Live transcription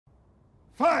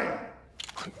Fire!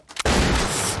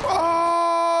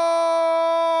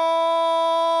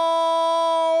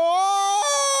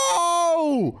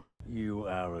 Oh! You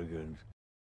arrogant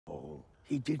fool.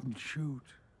 He didn't shoot.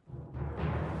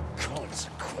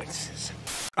 Consequences.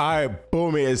 Alright,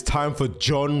 boom, it is time for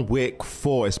John Wick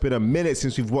 4. It's been a minute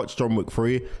since we've watched John Wick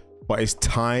 3, but it's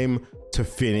time to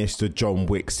finish the John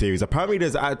Wick series. Apparently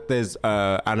there's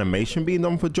animation being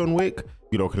done for John Wick.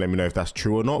 You know, can let me know if that's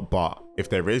true or not, but if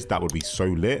there is, that would be so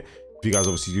lit. If you guys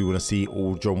obviously do want to see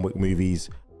all John Wick movies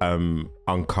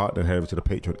uncut, then head over to the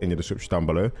Patreon in the description down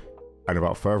below. And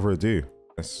without further ado,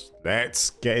 let's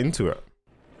get into it.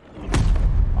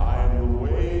 I am the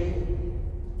way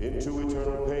into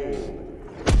eternal pain.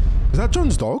 Is that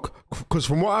John's dog? Because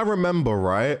from what I remember,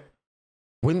 right,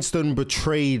 Winston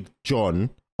betrayed John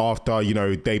after, you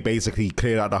know, they basically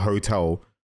cleared out the hotel,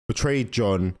 betrayed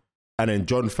John, and then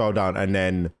John fell down, and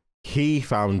then he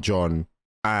found John,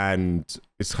 and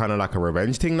it's kind of like a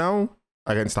revenge thing now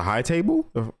against the high table,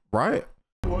 right?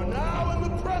 We're now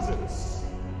in the presence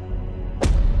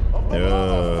of the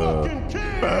motherfucking king.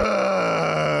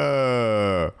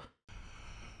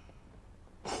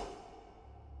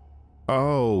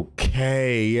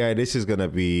 Okay, yeah, this is gonna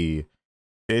be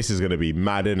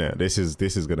mad, innit? This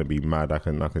is gonna be mad. I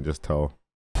can just tell.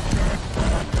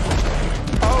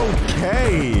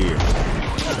 Okay.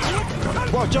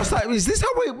 Well, just like, is this how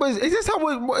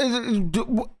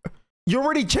you're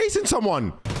already chasing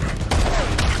someone?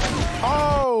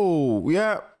 Oh,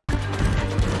 yeah.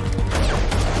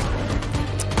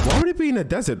 Why would it be in a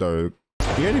desert though?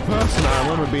 The only person I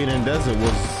remember being in desert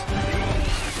was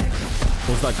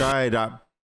that guy that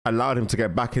allowed him to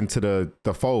get back into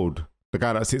the fold. The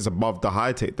guy that sits above the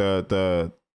high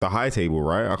table,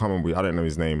 right? I can't remember. I don't know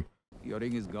his name. Your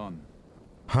ring is gone.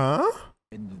 Huh?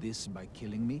 And this by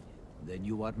killing me? Then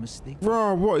you are mistaken.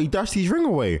 Bro, what? He dashed his ring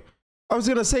away. I was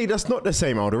gonna say that's not the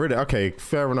same elder, is it? Okay,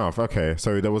 fair enough. Okay,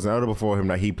 so there was an elder before him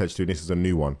that he pledged to, and this is a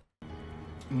new one.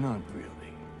 Not really.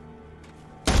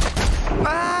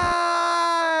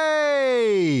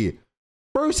 Hey!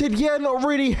 Bro said, yeah, not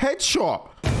really, headshot.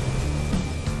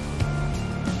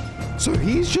 So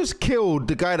he's just killed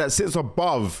the guy that sits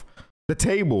above the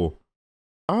table.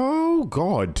 Oh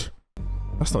God.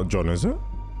 That's not John, is it?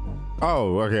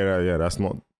 Oh, okay, yeah, that's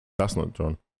not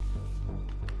John.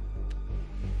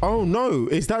 Oh no,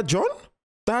 is that John?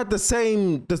 That had the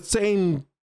same,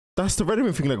 that's the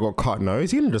Redmond thing that got cut, no?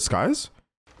 Is he in disguise?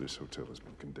 This hotel has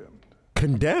been condemned.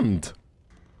 Condemned?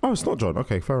 Oh, it's not John.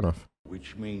 Okay, fair enough.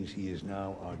 Which means he is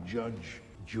now our judge,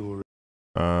 jury.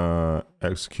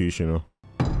 Executioner.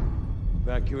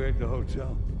 Evacuate the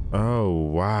hotel. Oh,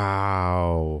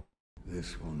 wow.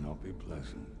 This will not be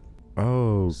pleasant.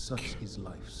 Oh. Such is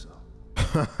life, sir.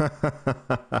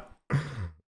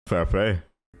 Fair play.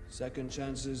 Second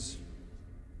chances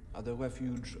are the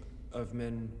refuge of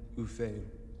men who fail.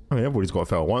 I mean, everybody's got to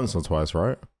fail once or twice,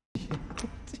 right?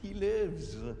 He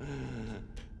lives.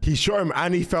 He shot him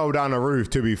and he fell down a roof,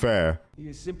 to be fair. He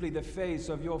is simply the face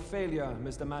of your failure,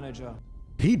 Mr. Manager.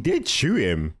 He did shoot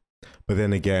him. But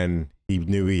then again, he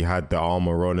knew he had the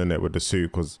armor on in it with the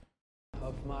suit because...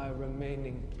 Of my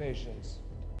remaining patience.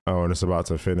 Oh, and it's about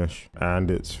to finish. And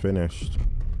it's finished.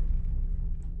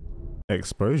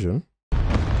 Explosion.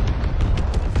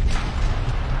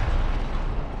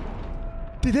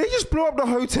 Did they just blow up the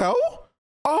hotel?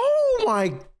 Oh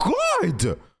my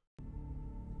God!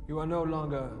 You are no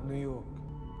longer New York.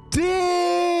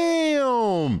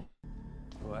 Damn!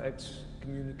 You are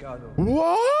excommunicado.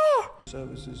 What?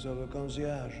 Services of a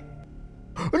concierge.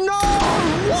 No!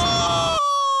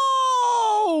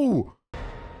 Whoa!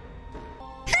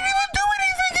 He didn't even do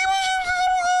anything. He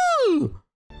was...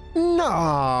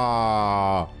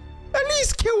 Nah. At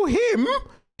least kill him.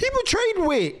 He betrayed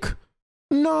Wick.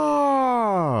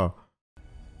 Nah.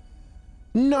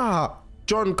 Nah.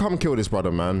 John, come kill this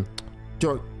brother, man.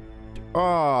 John.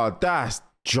 Oh, that's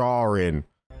jarring.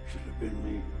 Should have been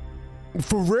me.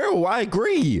 For real, I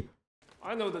agree.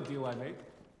 I know the deal I made.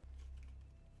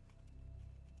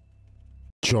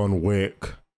 John Wick.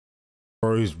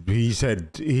 Bro, he said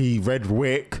he read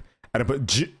Wick and I put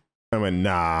J. I went,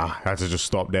 nah, I had to just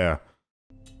stop there.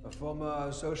 A former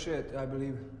associate, I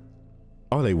believe.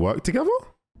 Oh, they work together?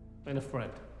 And a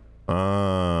friend.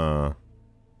 Ah.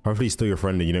 Hopefully he's still your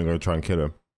friend and you don't go try and kill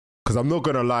him. Because I'm not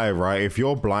going to lie, right? If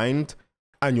you're blind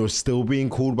and you're still being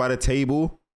called by the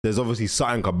table, there's obviously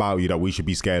something about you that we should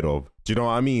be scared of. Do you know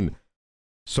what I mean?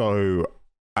 So,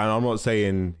 and I'm not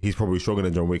saying he's probably stronger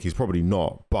than John Wick. He's probably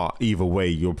not. But either way,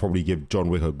 you'll probably give John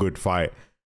Wick a good fight.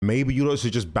 Maybe you lot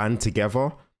should just band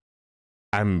together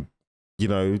and, you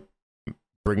know,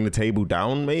 bring the table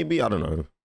down, maybe? I don't know.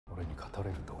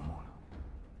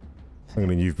 And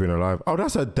then you've been alive. Oh,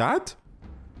 that's her dad?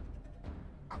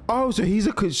 Oh, so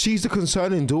she's the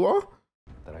concerning daughter?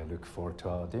 That I look forward to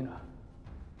our dinner.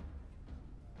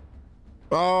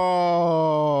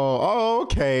 Oh,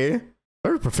 okay.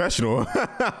 Very professional. Do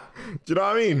you know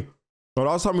what I mean? The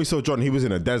last time we saw John, he was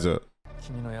in a desert.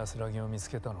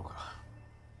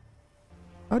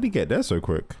 How'd he get there so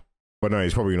quick? But no,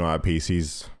 he's probably not at peace.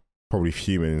 He's probably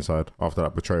fuming inside after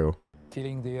that betrayal.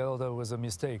 Killing the elder was a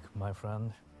mistake, my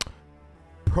friend.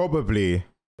 Probably. It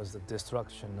was the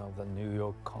destruction of the New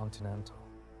York Continental.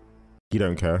 He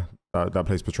don't care. That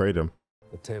place betrayed him.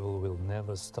 The table will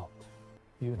never stop.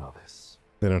 You know this.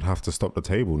 They don't have to stop the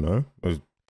table, no? Do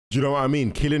you know what I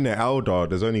mean? Killing the elder,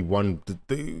 there's only one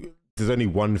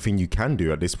thing you can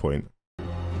do at this point.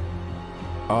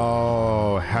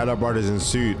 Oh, hella brothers in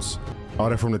suits. Oh,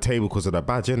 they're from the table because of that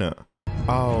badge, innit?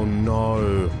 Oh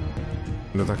no.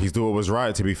 Looks like his daughter was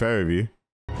right, to be fair with you.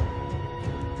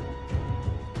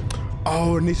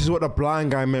 Oh, and this is what the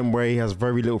blind guy meant, where he has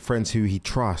very little friends who he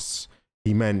trusts.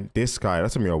 He meant this guy.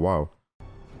 That took me a while.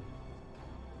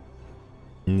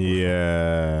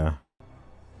 Yeah.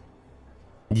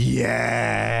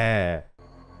 Yeah.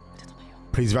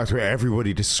 Please evacuate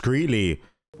everybody discreetly.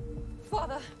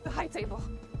 Father, the high table.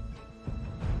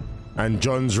 And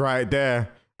John's right there.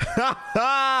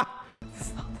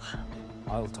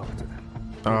 I'll talk to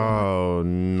them. Oh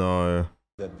no.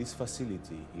 That this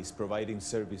facility is providing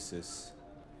services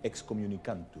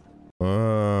excommunicantur.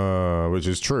 Which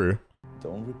is true.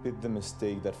 Don't repeat the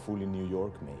mistake that fool in New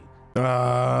York made.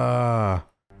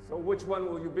 So which one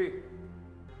will you be?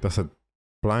 That's a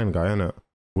blind guy, isn't it?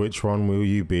 Which one will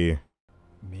you be?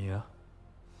 Mia.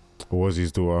 Or was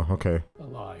his daughter? Okay.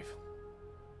 Alive.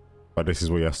 But this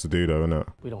is what he has to do though, isn't it?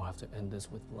 We don't have to end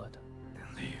this with blood. Then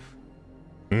leave.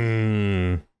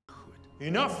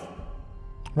 Enough!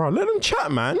 Right, let him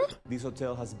chat, man. This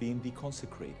hotel has been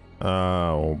deconsecrated.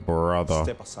 Oh, brother.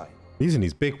 Step aside. Using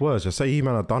these big words. Just say he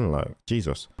man are done, like,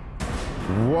 Jesus.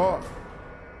 What?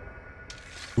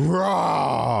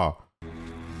 Rah!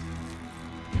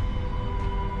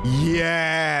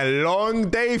 Yeah, long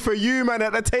day for you, man,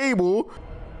 at the table.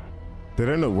 They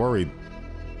don't look worried.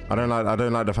 I don't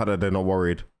like the fact that they're not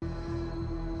worried.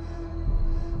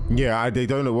 Yeah, they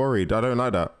don't look worried. I don't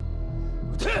like that.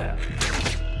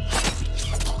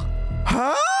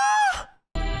 Huh?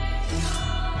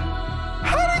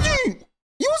 How did you?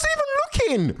 You wasn't even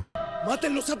looking.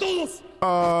 Mátenlos a todos.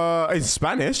 In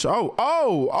Spanish?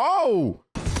 Oh.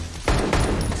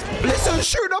 Listen,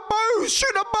 shoot the bows!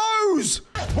 Shoot the bows!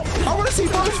 I want to see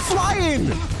bows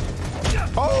flying!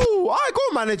 Oh, all right, go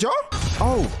on, manager.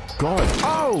 Oh, God.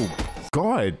 Oh,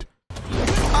 God.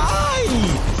 Aye!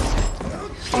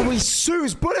 Oh, his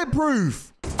suit's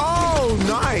bulletproof. Oh,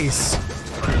 nice.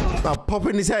 I'll pop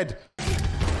in his head.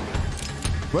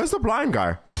 Where's the blind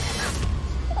guy?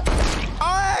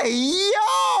 Hey,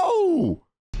 yo!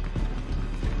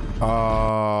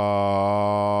 Oh.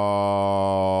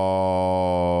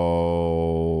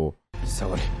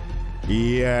 Sorry.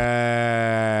 Yeah.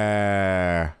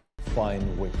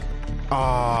 Fine, Wick.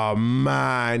 Oh,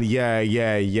 man. Yeah.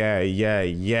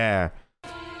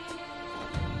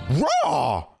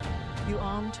 Raw! You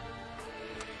armed?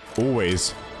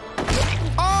 Always.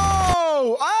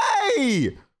 Oh,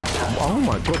 hey! Oh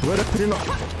my God, where they putting up?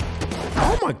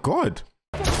 Oh my God.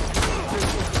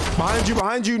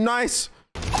 Behind you, nice.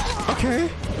 Okay.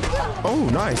 Oh,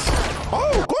 nice.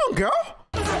 Oh, go on, girl.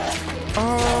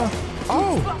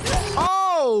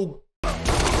 Oh.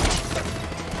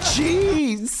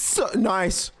 Jeez.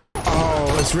 Nice.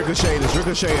 Oh, it's ricocheting.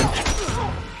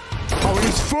 Oh,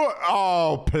 his foot.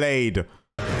 Oh, played.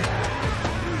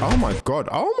 Oh my God.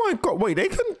 Wait, they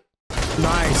can.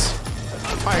 Nice.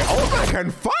 Hey, Oldman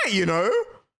can fight, you know.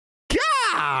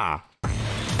 Yeah.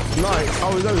 Like,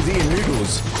 oh no, he's eating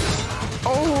noodles.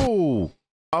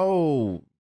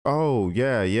 Oh,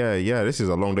 yeah. This is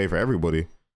a long day for everybody.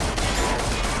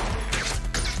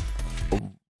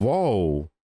 Whoa.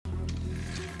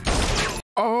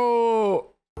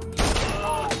 Oh.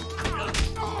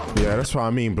 Yeah, that's what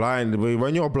I mean. Blind.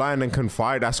 When you're blind and can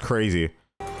fight, that's crazy.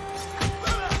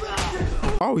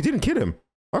 Oh, he didn't kill him.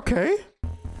 Okay.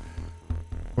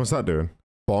 What's that doing?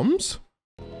 Bombs?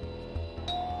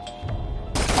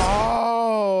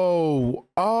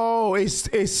 Oh,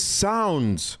 it's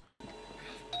sounds.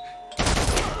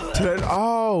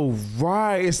 Oh,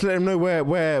 right. It's letting them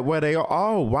know where they are.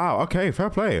 Oh, wow. Okay, fair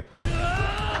play.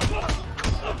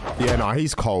 Yeah, no,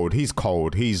 he's cold.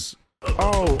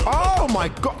 Oh my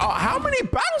God. How many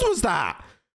bangs was that?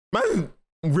 Man,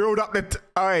 reeled up the.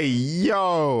 Hey,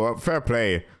 yo, fair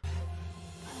play.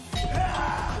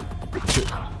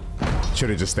 Should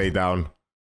have just stayed down.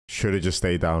 Should have just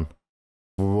stayed down.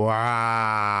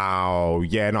 Wow.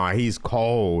 Yeah, no, he's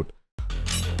cold.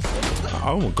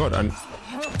 Oh my God. And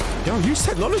yo, use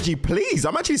technology, please.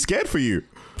 I'm actually scared for you.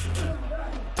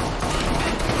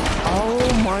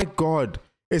 Oh my God.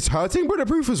 It's hurting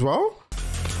bulletproof as well?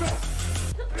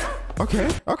 Okay,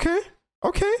 okay,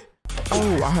 okay.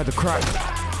 Oh, I had a crack.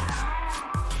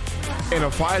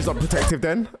 Inner fire's not protective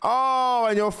then. Oh,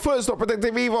 and your foot's not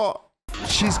protective either.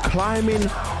 She's climbing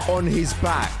on his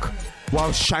back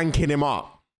while shanking him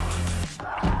up.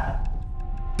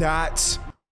 That's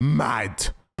mad.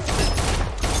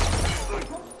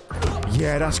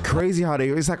 Yeah, that's crazy how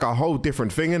it's like a whole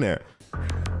different thing, isn't it?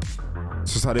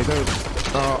 It's just how they don't.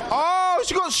 Oh,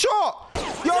 she got shot.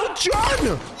 Yo,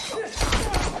 John.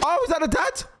 Oh, is that the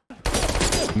dad?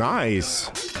 Nice.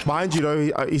 Behind you though,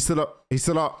 he's still up. He's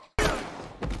still up.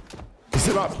 He's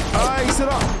still up. Ah, he's still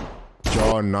up.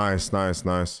 John, nice, nice,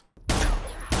 nice.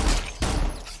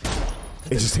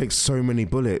 It just takes so many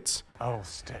bullets. I'll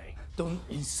stay. Don't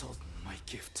insult my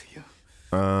gift to you.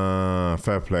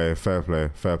 Fair play, fair play,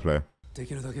 fair play.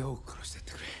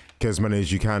 Get as many as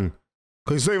you can.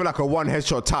 Because it's not even like a one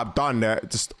headshot tap done there.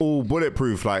 Just all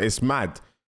bulletproof. Like, it's mad.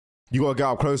 You gotta get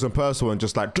up close and personal and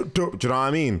just like, do you know what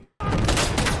I mean?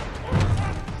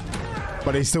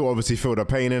 But they still obviously feel the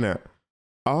pain in it.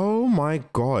 Oh my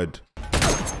God.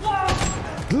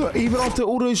 Look, even after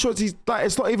all those shots, he's like,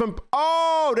 it's not even.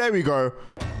 Oh, there we go.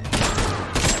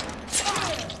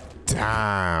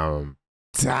 Damn.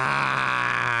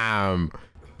 Damn.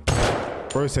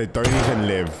 Bro said, don't even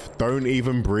live. Don't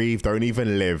even breathe. Don't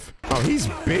even live. Oh, he's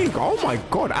big. Oh my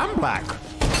God, I'm black.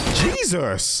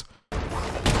 Jesus.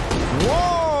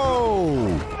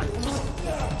 Whoa.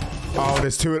 Oh,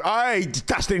 there's two. Oh, he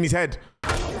dashed it in his head.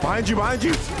 Behind you, behind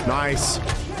you. Nice.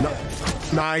 No.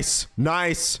 Nice,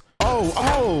 nice. Oh,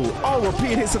 oh, oh,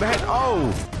 repeating hits to the head.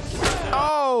 Oh,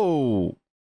 oh.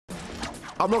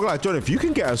 I'm not gonna lie, John, if you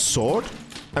can get a sword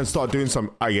and start doing some.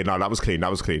 Oh, yeah, no, that was clean.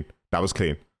 That was clean. That was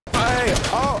clean. Hey,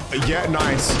 oh, yeah,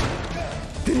 nice.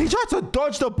 Did he try to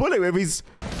dodge the bullet with his.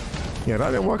 Yeah, that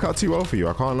didn't work out too well for you.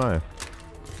 I can't lie.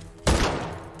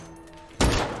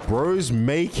 Bro's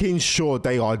making sure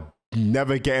they are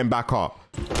never getting back up.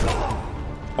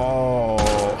 Oh,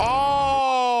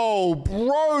 oh,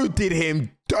 bro did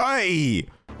him dirty.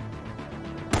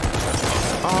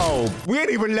 Oh, we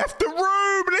ain't even left the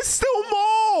room. There's still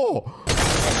more.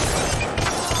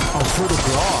 Oh, through the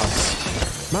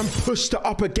glass. Man pushed it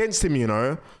up against him, you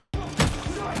know.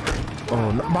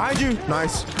 Oh, no, behind you.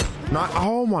 Nice.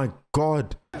 Oh my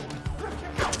God.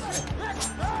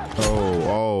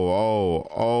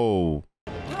 Oh.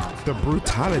 The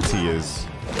brutality is.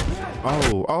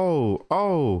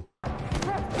 Oh.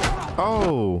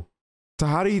 So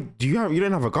how do you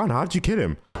don't have a gun? How did you kill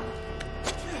him?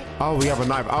 Oh, we have a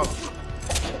knife. Oh.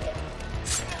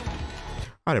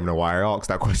 I don't even know why I asked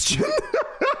that question.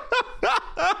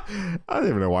 I don't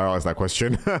even know why I asked that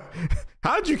question.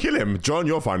 How did you kill him? John,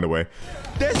 you'll find a way.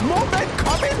 There's more men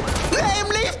coming. Let him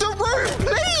leave the room,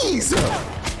 please.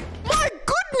 My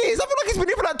goodness. I feel like he's been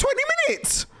here for like 20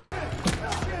 minutes.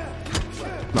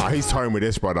 Nah, he's towing with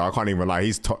this, brother. I can't even lie.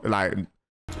 He's like...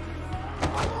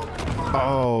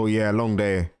 Oh, yeah, long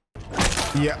day.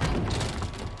 Yeah.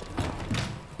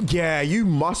 Yeah, you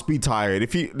must be tired.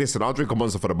 If you... Listen, I'll drink a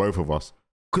monster for the both of us.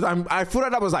 Because I feel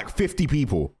like that was like 50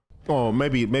 people. Oh,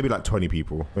 maybe like 20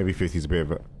 people. Maybe 50 is a bit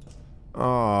of it. Oh,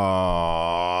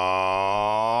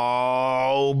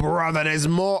 brother, there's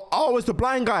more. Oh, it's the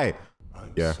blind guy.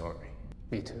 I'm yeah. sorry.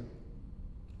 Me too.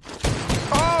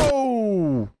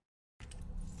 Oh!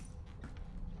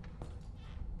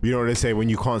 You know what they say, when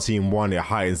you can't see in one, it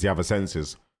heightens the other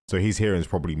senses. So his hearing's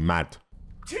probably mad.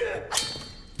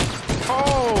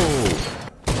 Oh!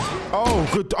 Oh,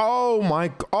 good. Oh, my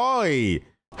God.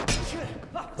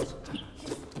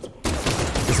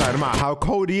 It's like, no matter how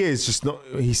cold he is, just not,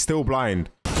 he's still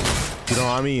blind. You know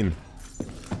what I mean?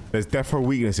 There's definitely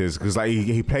weaknesses because like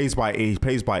he plays by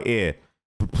ear,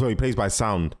 so he plays by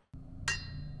sound.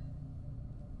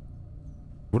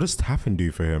 What does tapping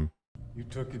do for him? You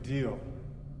took a deal.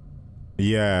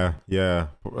 Yeah. I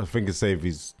think it's save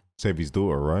his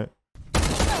daughter, right?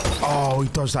 Oh, he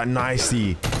does that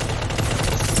nicely.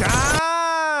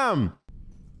 Damn!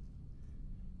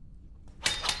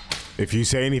 If you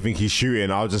say anything, he's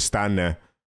shooting. I'll just stand there.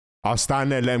 I'll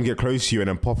stand there, let him get close to you, and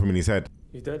then pop him in his head.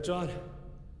 You dead, John?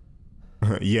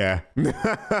 Yeah. Can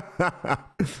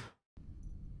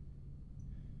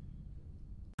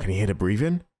you hear the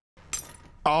breathing?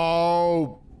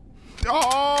 Oh!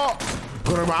 Got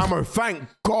him ammo, thank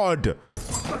God!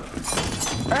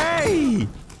 Hey!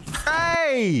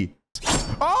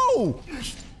 Oh!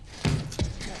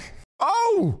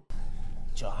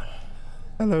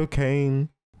 Hello, Kane.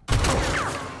 Is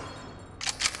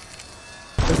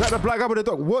that the black guy with the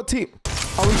dog? What team?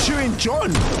 Oh, he's shooting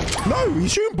John. No,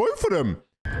 he's shooting both of them.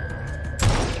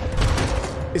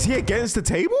 Is he against the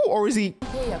table or is he?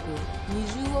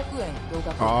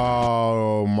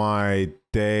 Oh my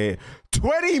day.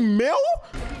 20 mil?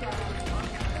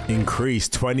 Increase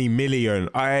 20 million.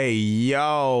 Hey,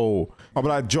 yo. I'm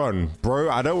like, John, bro,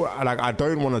 I don't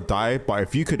want to die, but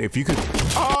if you could.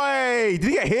 Oh, hey, did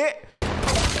he get hit?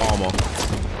 Armor.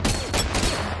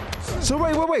 So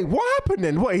wait. What happened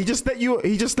then? What, he just let you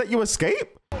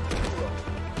escape?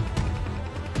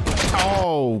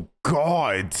 Oh,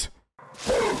 God.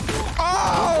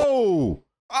 Oh!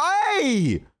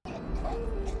 Hey!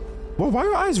 Well, why are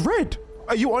your eyes red?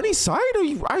 Are you on his side? Or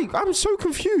you, I'm so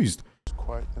confused. It's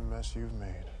quite the mess you've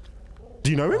made. Do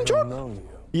you know him, John? I know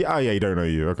you. Yeah, he don't know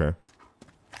you. Okay.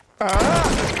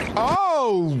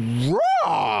 Oh,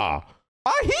 raw!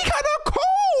 He kind of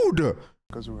cold!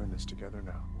 Because we're in this together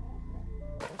now.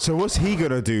 So what's he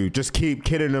gonna do? Just keep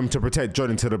killing them to protect John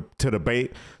until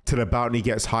the bounty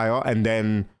gets higher, and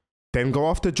then go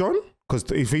after John? Because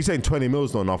if he's saying 20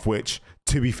 mil's not enough, which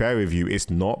to be fair with you, it's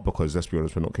not, because let's be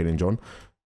honest, we're not killing John.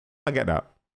 I get that.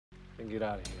 Then get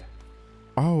out of here.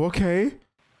 Oh, okay.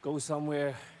 Go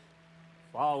somewhere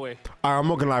far away. I'm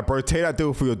not gonna lie, bro. Take that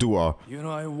deal for your daughter. You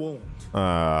know I won't.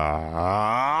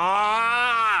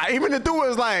 Even the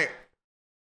daughter's like,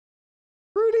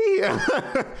 Rudy,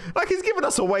 like he's giving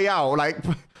us a way out. Like,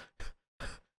 I'm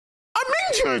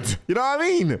injured. You know what I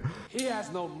mean? He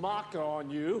has no marker on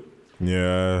you.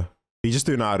 Yeah. He's just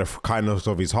doing that out of the kindness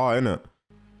of his heart, innit?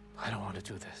 I don't want to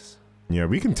do this. Yeah,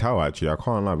 we can tell, actually. I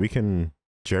can't lie. We can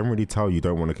generally tell you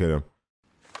don't want to kill him.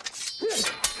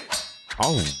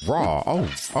 Oh, raw. Oh,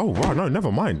 raw. No,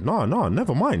 never mind. No,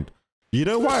 never mind. You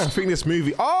know why I think this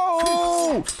movie...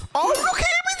 Oh, look at him.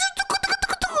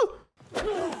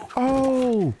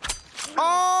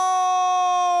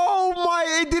 Oh my,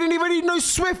 it didn't even need no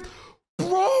Swift.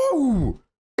 Bro,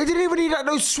 it didn't even need that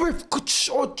no Swift.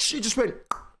 Oh, it just went,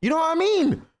 you know what I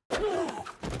mean?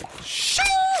 Shing!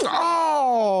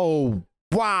 Oh,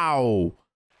 wow.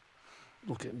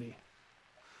 Look at me.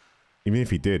 Even if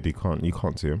he did, you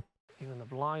can't see him. Even a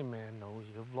blind man knows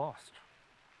you've lost.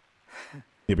 Yeah,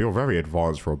 but you're very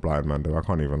advanced for a blind man, though. I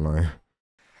can't even lie.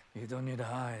 You don't need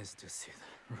eyes to see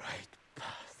the right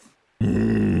path.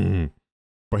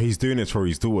 But he's doing it for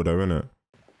his daughter, though, isn't it?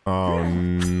 Oh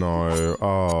no!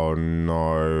 Oh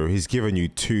no! He's given you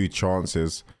 2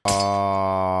 chances.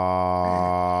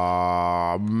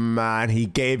 Man, he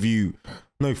gave you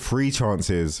 3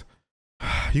 chances.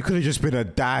 You could have just been a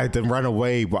dad and ran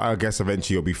away, but I guess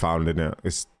eventually you'll be found in it.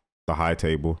 It's the high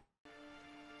table.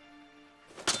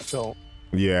 Don't.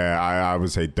 Yeah, I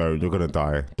would say don't. You're gonna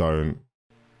die. Don't.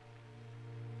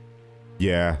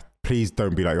 Yeah, please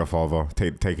don't be like your father.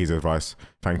 Take his advice.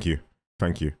 Thank you.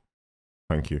 Thank you.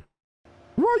 Thank you.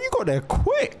 Wow, you got there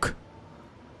quick.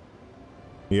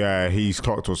 Yeah, he's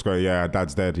clocked what's going. Yeah,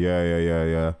 dad's dead.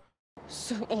 Yeah.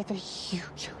 So either you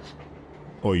kill him,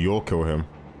 Or you'll kill him.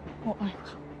 or I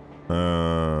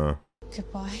will.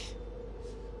 Goodbye,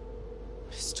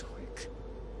 Mr. Wick.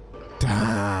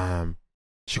 Damn.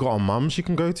 She got a mum she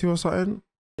can go to or something?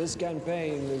 This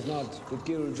campaign is not to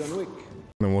kill John Wick.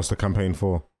 Then what's the campaign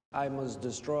for? I must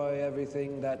destroy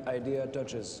everything that idea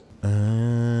touches.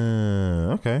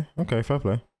 Okay, fair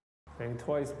play. Think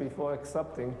twice before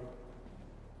accepting.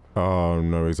 Oh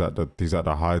no, he's at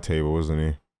the high table, isn't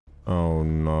he? Oh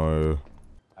no.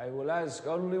 I will ask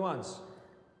only once.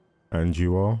 And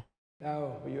you are?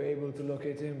 How were you able to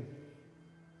locate him?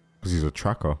 Because he's a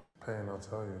tracker. Pay and I'll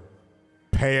tell you.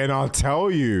 Pay and I'll tell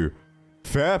you.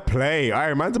 Fair play.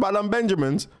 Alright, man's about them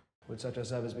Benjamins. Would such a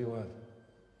service be worth?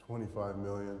 25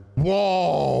 million.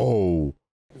 Whoa!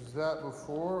 Is that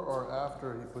before or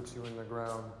after he puts you in the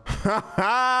ground?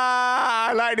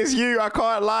 I like this I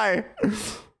can't lie. I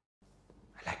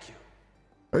like you.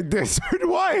 So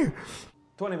do I.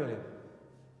 20 million.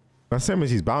 That's same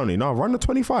as his bounty. No, run the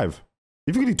 25.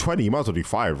 If you can do 20, you might as well do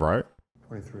 5, right?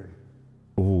 23.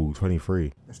 Ooh,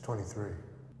 23. It's 23.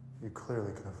 You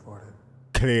clearly can afford it.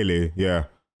 Clearly, yeah.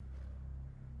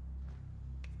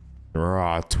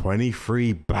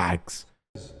 23 bags.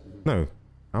 No.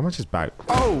 How much is bag?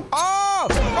 Oh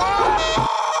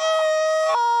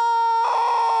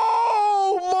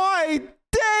my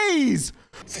days!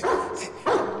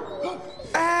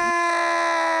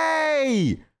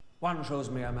 Hey! One shows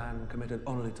me a man committed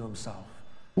only to himself.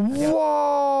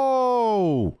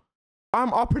 Whoa!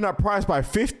 I'm upping that price by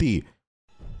 50.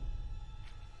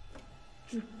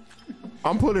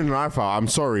 I'm pulling a knife out. I'm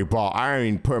sorry, but I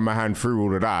ain't putting my hand through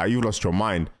all of that. You lost your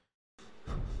mind.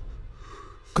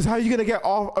 Because how are you gonna get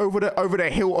off over the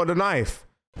hilt of the knife?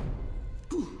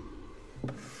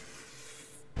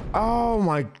 Oh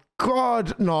my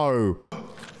God, no.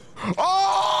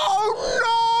 Oh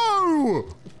no!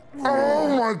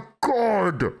 Oh my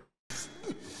God.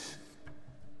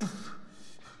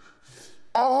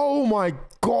 Oh my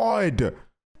God.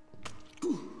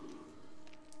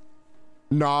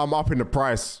 Nah, I'm upping the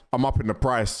price. I'm upping the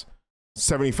price.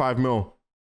 75 mil.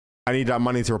 I need that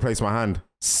money to replace my hand.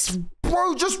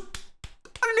 Bro, just,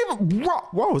 I didn't even,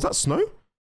 whoa, is that snow?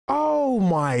 Oh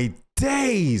my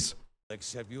days.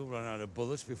 Except you'll run out of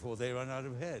bullets before they run out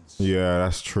of heads. Yeah,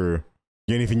 that's true.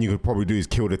 The only thing you could probably do is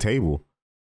kill the table.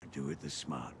 Do it the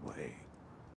smart way.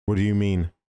 What do you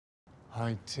mean?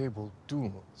 High table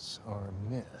duels are a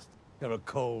myth. They're a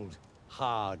cold,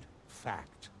 hard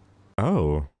fact.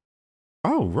 Oh.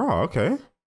 Oh, right, okay.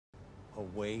 A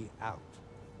way out.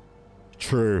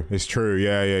 True, it's true.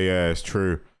 Yeah, it's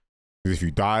true. Because if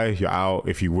you die, you're out.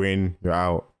 If you win, you're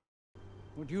out.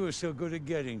 What you are so good at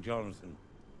getting, Jonathan.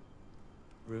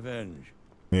 Revenge.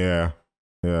 Yeah.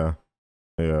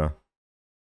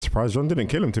 Surprised John didn't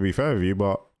kill him, to be fair with you,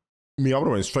 but me, I would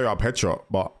have went straight up headshot,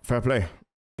 but fair play.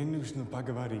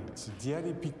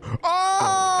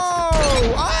 Oh!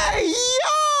 Hey,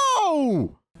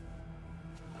 yo!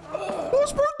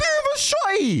 What's bro doing with a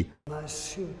shotty?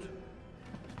 Nice shoot.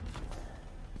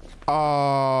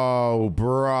 Oh,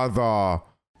 brother.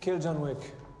 Kill John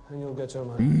Wick, and you'll get your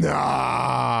money.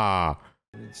 Nah.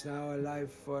 It's now a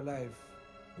life for life,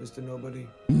 Mr. Nobody.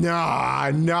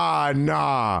 Nah.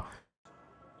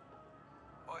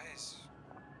 Boys.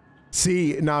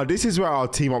 See, now this is where I'll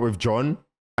team up with John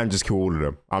and just kill all of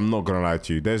them. I'm not gonna lie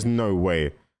to you. There's no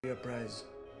way. Your prize.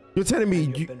 You're telling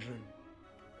me you...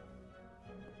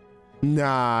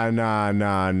 Nah.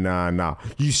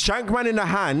 You shank man in the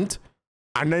hand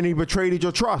and then he betrayed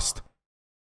your trust.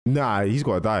 Nah, he's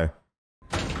gotta die.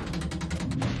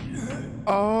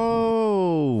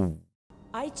 Oh.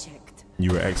 I checked.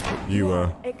 You were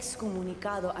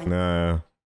excommunicado. Nah.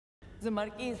 The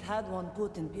Marquis had one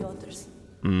put in Piotr's.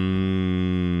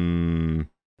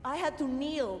 I had to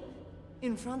kneel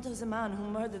in front of the man who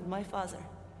murdered my father.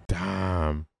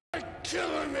 Damn. I kill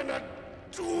him in a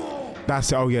duel.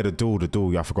 That's it. Oh yeah, the duel.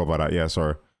 Yeah, I forgot about that. Yeah,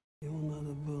 sorry.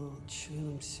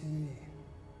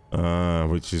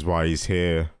 Which is why he's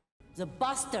here. The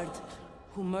bastard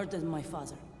who murdered my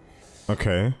father.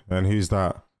 Okay, and who's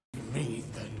that? Read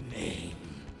the name.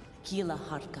 Kila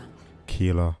Harkan.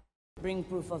 Keela. Bring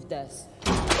proof of death.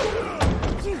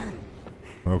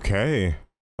 Okay.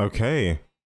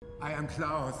 I am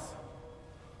Klaus.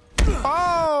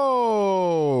 Oh!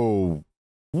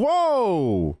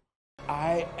 Whoa!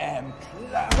 I am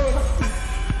Klaus.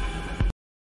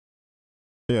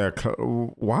 Yeah,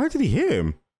 why did he hear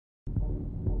him?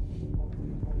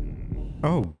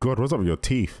 Oh God, what's up with your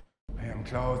teeth? I am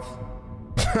Klaus.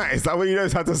 Is that what he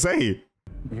knows how to say?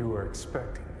 You were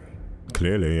expecting me.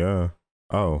 Clearly, yeah.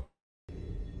 Oh.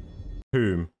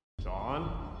 Whom? John?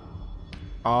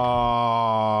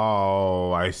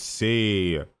 Oh, I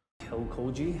see. Kill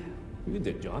Koji? You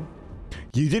did, John.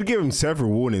 You did give him several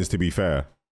warnings, to be fair.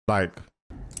 Like,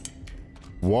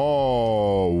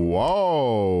 whoa.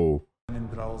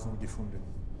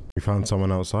 We found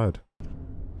someone outside.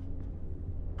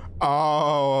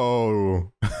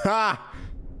 Oh. Ha!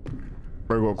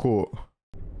 Bro got caught.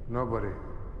 Nobody.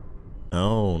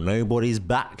 Oh, nobody's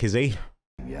back, is he?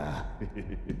 Yeah.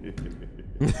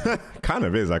 Kind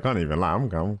of is. I can't even lie. I'm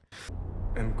going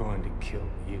to kill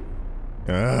you.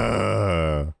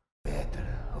 Better,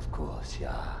 of course,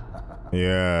 yeah.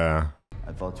 Yeah.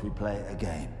 I thought we'd play a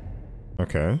game.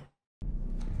 Okay.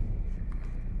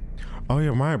 Oh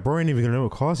yeah, my bro ain't even gonna know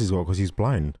what class he's got because he's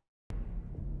blind.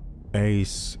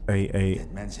 Ace, A.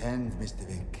 Dead man's hand, Mr.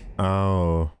 Wick.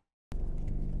 Oh.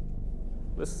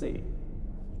 Let's see.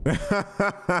 4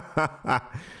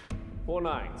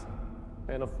 9s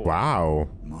and a 4. Wow.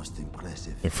 Most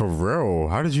impressive. For real?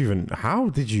 How did you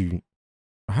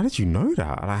know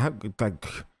that? Like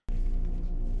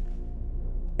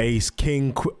Ace,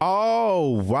 King, oh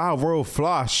wow, royal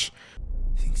flush.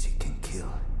 Thinks he can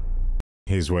kill.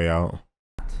 His way out.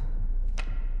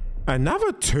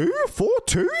 Another 2? 4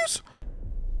 2s?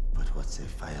 But what's a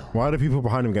fail? Why are the people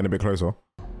behind him getting a bit closer?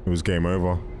 It was game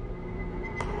over.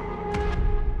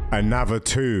 Another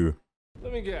 2.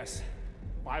 Let me guess.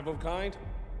 5 of kind?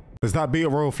 Does that beat a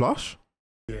royal flush?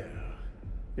 Yeah.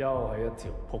 又係一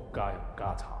條仆街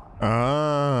家產.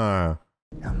 Ah.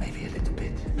 Now maybe a little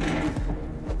bit.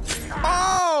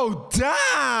 Oh,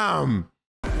 damn!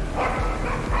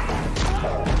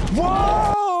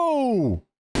 Whoa!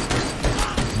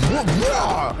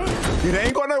 Yeah, they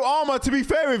ain't got no armor, to be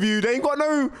fair with you. They ain't got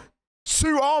no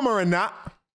suit armor in that.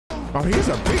 Oh, he's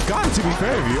a big guy, to be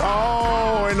fair with you.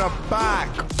 Oh, in the back.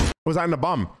 Was that in the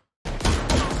bum?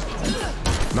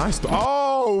 Nice.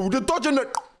 Oh, the dodging the...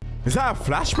 Is that a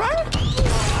flashbang?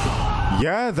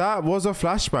 Yeah, that was a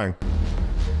flashbang.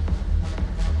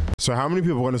 So how many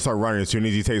people are going to start running as soon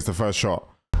as he takes the first shot?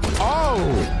 Oh!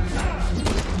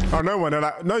 Oh, no one. They're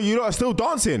like, no, you lot are still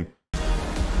dancing.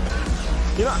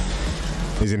 You know...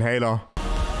 His inhaler.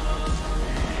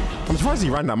 I'm surprised he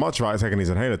ran that much right taking his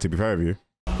inhaler, to be fair with you.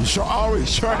 He shot... Oh, he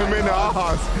shot him in the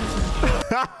ass.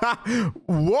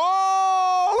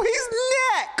 Whoa! His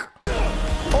neck!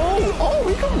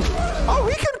 Oh,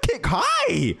 he can kick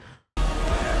high.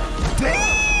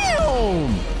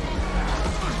 Damn!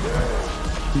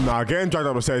 Nah, getting dragged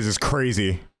up the stairs is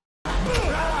crazy.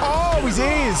 Oh, his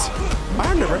ears!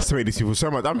 I underestimate these people so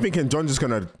much. I'm thinking John's just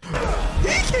gonna...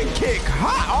 He can kick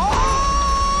high!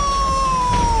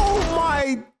 Oh,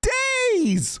 my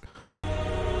days!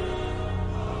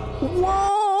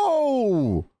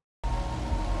 Whoa!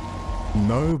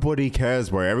 Nobody cares,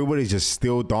 bro. Everybody's just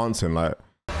still dancing like...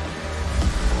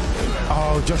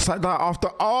 Oh, just like that after...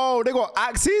 Oh, they got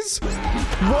axes?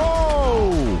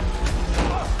 Whoa!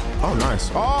 Oh, nice.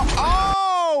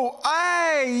 Oh,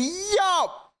 hey,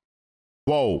 yup!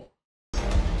 Whoa.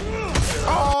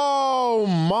 Oh,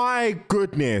 my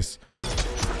goodness.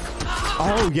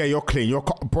 Oh, yeah, you're clean.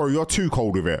 Bro, you're too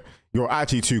cold with it. You're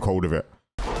actually too cold with it.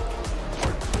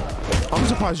 I'm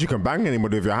surprised you can bang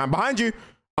anybody with your hand. Behind you.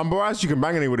 I'm surprised you can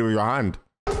bang anybody with your hand.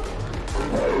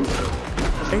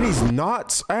 And he's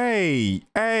nuts. Hey.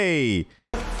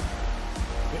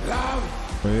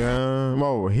 Yeah.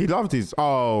 Whoa, he loved his...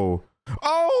 Oh.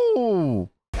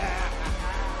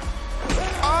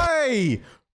 Hey.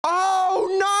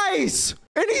 Oh, nice.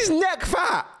 And he's neck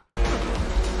fat.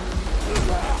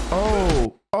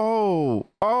 Oh.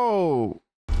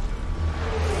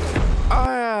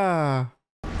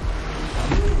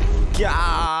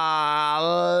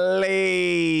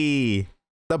 Golly.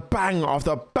 The bang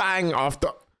after bang after.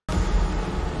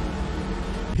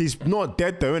 He's not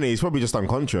dead though, isn't he? He's probably just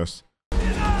unconscious.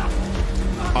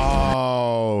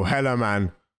 Oh, hella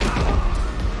man.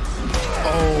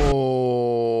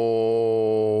 Oh.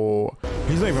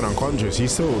 He's not even unconscious.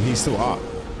 He's still up.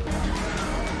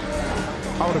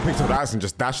 I would have picked up the axe and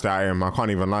just dashed at him. I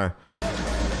can't even lie.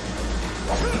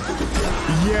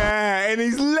 Yeah, and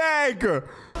his leg.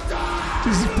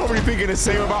 He's probably thinking the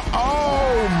same about...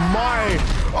 Oh, my.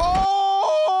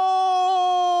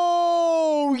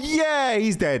 Oh, yeah,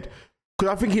 he's dead.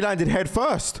 Because I think he landed head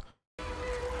first.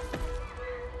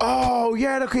 Oh,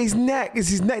 yeah, look at his neck. It's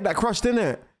his neck that crushed, isn't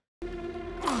it?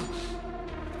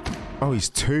 Oh, his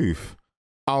tooth.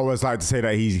 I always like to say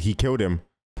that he killed him.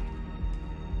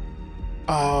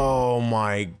 Oh,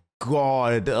 my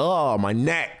God. Oh, my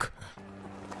neck.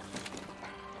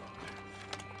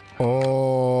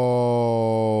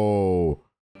 Oh.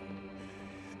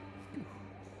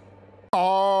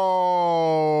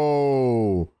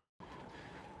 Oh.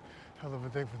 Hell of a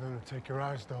thing for them to take your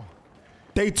eyes, though.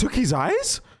 They took his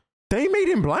eyes? They made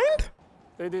him blind?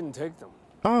 They didn't take them.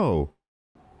 Oh.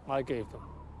 I gave them.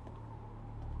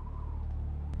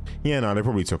 Yeah, no, they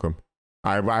probably took him.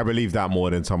 I believe that more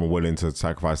than someone willing to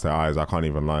sacrifice their eyes. I can't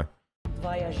even lie.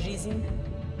 Твоя жизнь,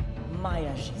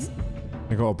 моя жизнь.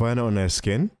 They got a burner on their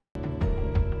skin?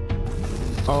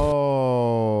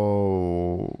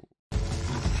 Oh.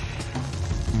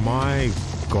 My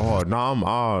God. Now I'm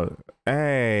out.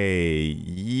 Hey.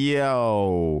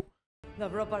 Yo.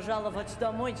 Добро пожаловать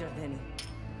домой, Джордани.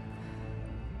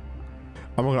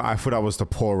 I'm not gonna, I thought that was to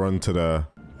pour onto the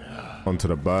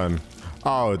burn.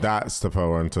 Oh, that's to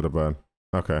pour onto the burn.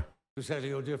 Okay. To settle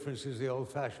your differences the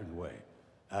old-fashioned way,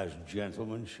 as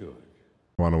gentlemen should.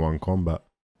 One-on-one combat.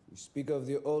 You speak of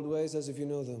the old ways as if you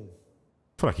know them.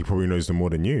 I feel like he probably knows them more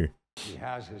than you. He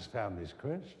has his family's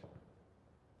crest.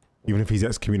 Even if he's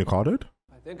excommunicated?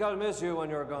 I think I'll miss you when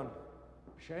you're gone.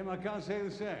 Shame I can't say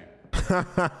the same.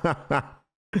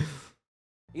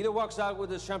 Either walks out with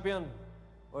his champion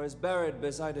or is buried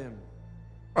beside him.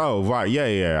 Oh, right.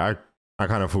 Yeah. I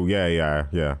kind of thought, yeah.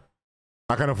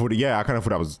 I kind of thought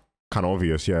that was kind of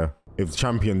obvious, yeah. If the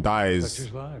champion dies... Such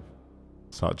is life.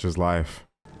 Such is life.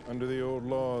 Under the old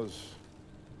laws,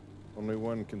 only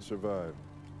one can survive.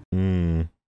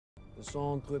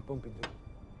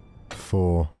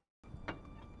 4.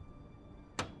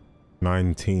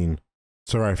 19.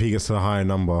 It's alright if he gets to the higher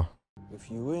number. If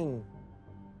you win,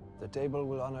 the table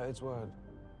will honor its word.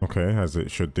 Okay, as it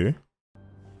should do.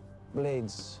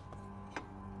 Blades.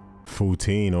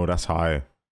 14. Oh, that's high.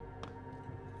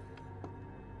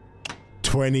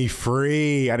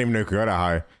 23. I didn't even know it could go that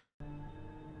high.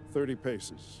 30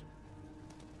 paces.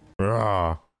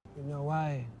 Rah. You know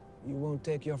why you won't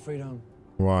take your freedom?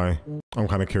 Why? I'm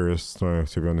kind of curious, to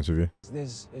be honest with you.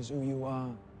 This is who you are.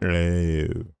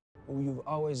 Ew. Who you've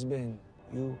always been.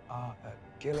 You are a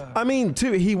killer. I mean,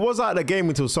 too, he was out of the game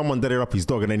until someone deaded up his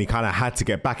dog, and then he kind of had to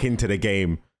get back into the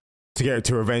game to get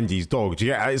to revenge his dog. Do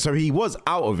you get, so he was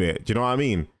out of it. Do you know what I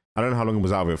mean? I don't know how long he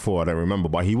was out of it for. I don't remember,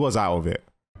 but he was out of it.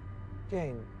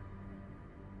 Kane.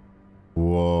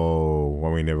 Whoa. I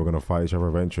mean, they were going to fight each other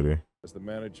eventually. As the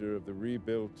manager of the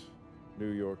rebuilt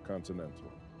New York Continental.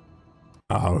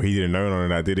 Oh, he didn't know none of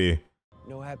that, did he?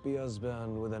 No happy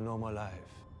husband with a normal life.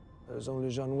 There's only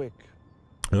John Wick.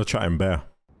 You're chatting bear.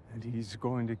 And he's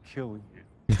going to kill you.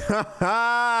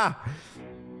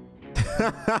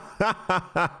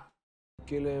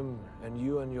 Kill him, and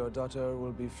you and your daughter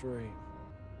will be free.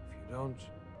 If you don't,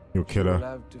 You'll kill her. you'll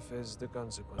have to face the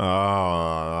consequences.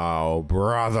 Oh,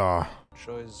 brother.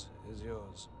 Choice is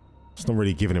yours. It's not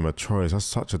really giving him a choice. That's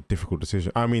such a difficult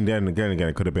decision. I mean, then again,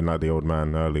 it could have been like the old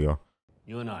man earlier.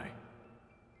 You and I.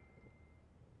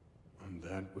 On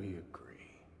that we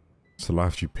agree. It's the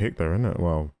life you picked there, isn't it?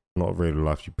 Well, not really the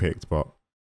life you picked, but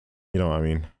you know what I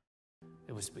mean.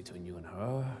 It was between you and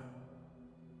her.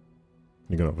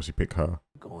 You're gonna obviously pick her.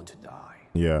 Going to die.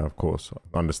 Yeah, of course.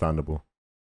 Understandable.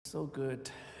 So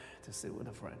good to sit with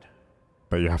a friend.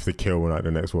 But you have to kill in like the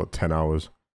next, what, 10 hours?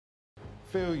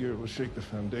 Failure will shake the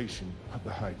foundation of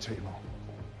the high table.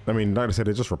 I mean, like I said,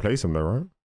 they just replace him though, right?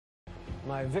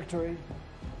 My victory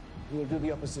will do the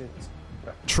opposite.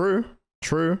 True,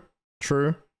 true,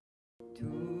 true.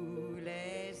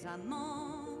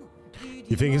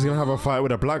 You think he's gonna have a fight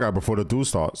with a black guy before the duel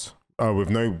starts? With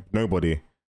nobody.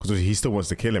 Because he still wants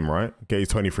to kill him, right? Get his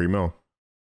 23 mil.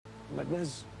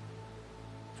 Madness.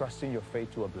 Trusting your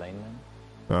fate to a blind man?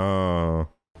 Oh.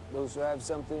 Those who have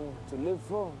something to live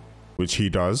for. Which he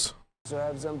does. Those who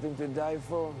have something to die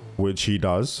for. Which he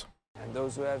does. And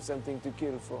those who have something to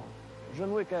kill for.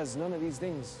 John Wick has none of these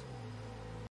things.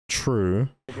 True.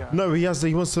 No, he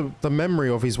wants the memory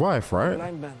of his wife, right?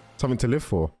 Blind man. Something to live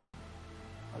for.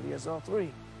 Well, he has all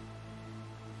three.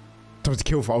 Something to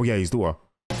kill for. Oh yeah, his daughter.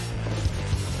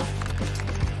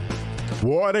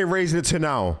 What are they raising it to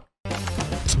now?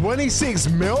 26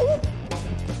 mil?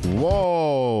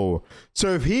 Whoa.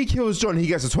 So if he kills John, he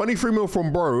gets a 23 mil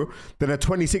from bro, then a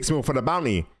 26 mil for the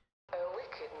bounty. A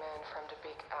wicked man from the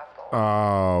Big Apple.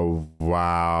 Oh,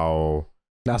 wow.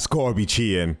 That's gotta be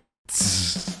cheating.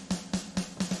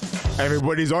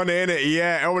 Everybody's on it, innit?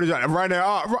 Yeah, everybody's right there.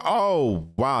 Oh,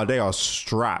 wow, they are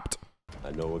strapped. I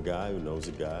know a guy who knows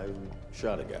a guy who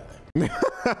shot a guy.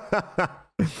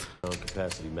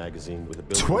 Capacity magazine with a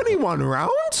 21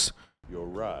 rounds? Your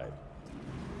ride.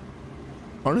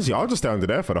 Honestly, I'll just stay under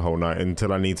there for the whole night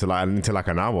until I need to like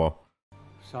an hour.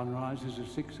 Sunrise is at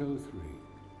 6:03.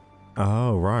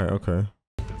 Oh, right, okay.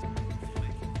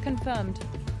 Confirmed.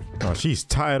 Oh, she's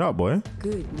tied up, boy.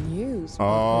 Good news.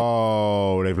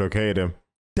 Oh, they've located him.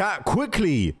 That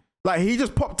quickly. Like, he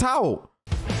just popped out.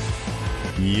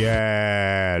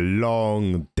 Yeah,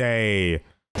 long day.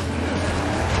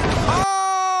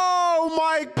 Oh,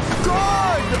 my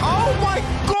God. Oh, my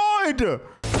God.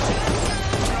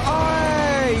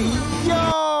 Hey,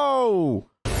 yo.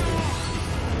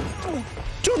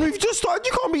 John, we've just started.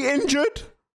 You can't be injured.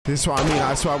 This is what I mean.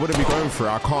 That's why I wouldn't be going for it.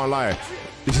 I can't lie.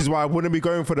 This is why I wouldn't be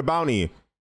going for the bounty.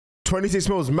 26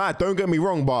 mil is mad. Don't get me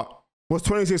wrong, but what's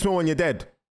 26 mil when you're dead?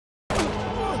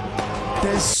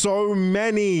 There's so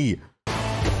many.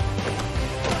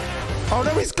 Oh,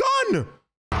 no, he's gone.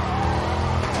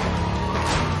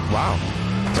 Wow.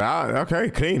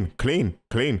 Okay, clean.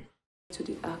 To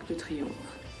the Arc de Triomphe.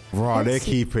 Right, they're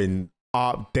keeping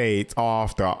updates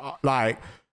after, like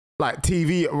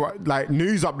TV, like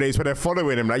news updates where they're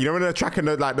following him. Like, you know when they're tracking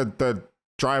the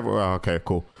driver. Oh, okay,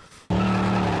 cool.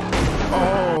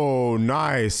 Oh,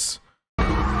 nice.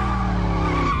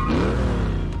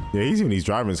 Yeah, even these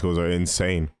driving skills are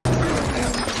insane.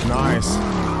 Nice.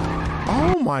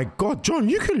 Oh my God, John,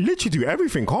 you can literally do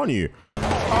everything, can't you?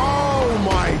 Oh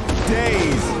my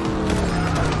days.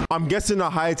 I'm guessing the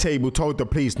high table told the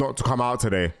police not to come out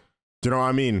today. Do you know what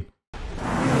I mean?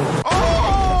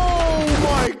 Oh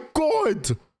my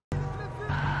God.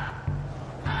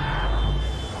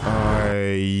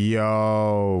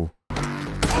 Yo.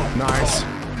 Nice.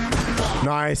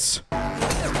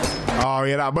 Oh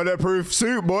yeah, that bulletproof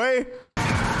suit, boy.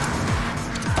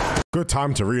 Good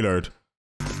time to reload.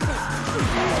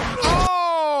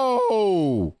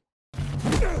 Oh.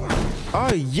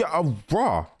 Oh yeah,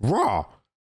 raw.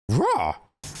 Oh,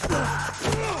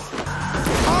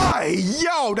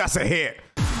 yo, that's a hit.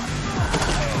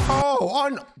 Oh,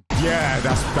 on. Yeah,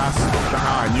 that's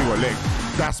I knew a lick.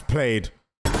 That's played.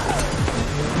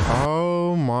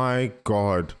 Oh my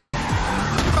God.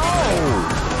 Oh!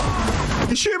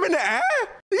 You shoot him in the air?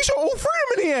 You shot all three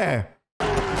of them in the air.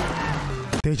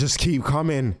 They just keep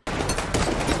coming.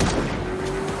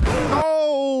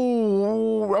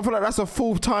 Oh! I feel like that's a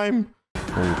full time.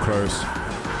 Oh, close.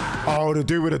 Oh, the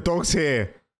dude with the dogs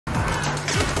here.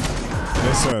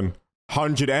 Listen,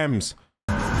 100 M's.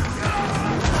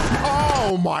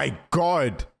 Oh my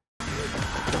God.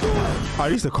 At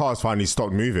least the car's finally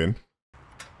stopped moving.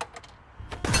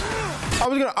 I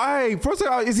was gonna, first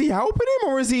is he helping him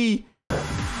or is he?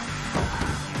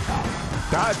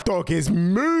 That dog is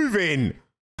moving.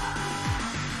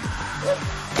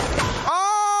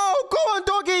 Oh, go on,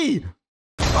 doggy.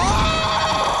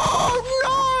 Oh,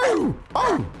 no.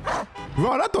 Oh,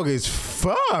 wow, that dog is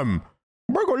firm.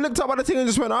 Bro got looked up by the thing and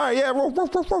just went, all right, yeah, ruff,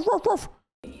 ruff, ruff, ruff, ruff, ruff.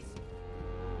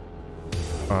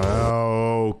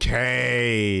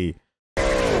 Okay.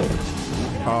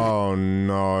 Oh,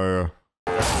 no.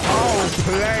 Oh,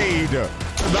 played.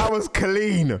 That was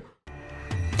clean.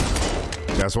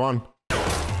 There's one.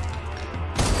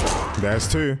 There's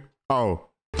two. Oh.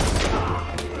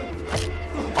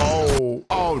 Oh.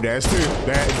 Oh, there's two.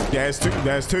 There's two.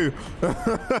 There's two.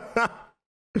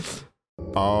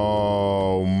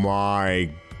 Oh my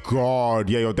God.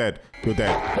 Yeah, you're dead. You're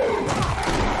dead.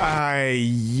 Ay,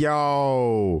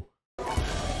 yo.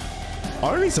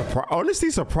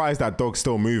 Honestly surprised that dog's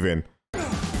still moving.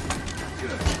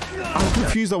 I'm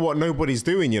confused on what nobody's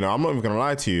doing, you know. I'm not even gonna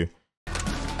lie to you.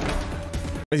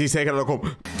 Is he taking out a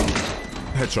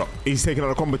headshot? He's taking out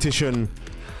a competition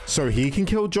so he can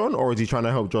kill John, or is he trying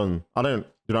to help John? I don't,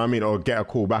 you know what I mean? Or get a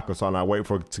call back or something. I wait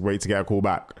to get a call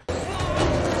back.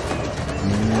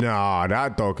 Nah,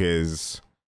 that dog is.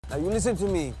 Now you listen to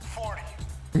me. 40.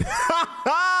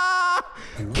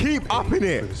 Keep up in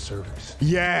it.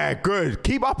 Yeah, good.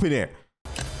 Keep up in it.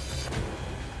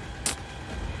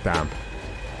 Damn.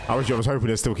 I was hoping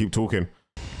they'd still keep talking.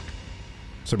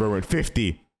 So bro went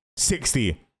 50,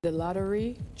 60. The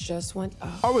lottery just went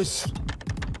up. Oh, it's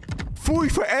 40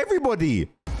 for everybody.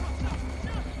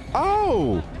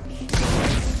 Oh.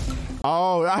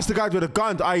 Oh, that's the guy with the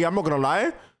gun. I'm not gonna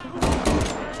lie.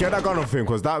 Get that gun off him,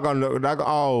 because that gun,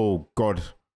 oh God.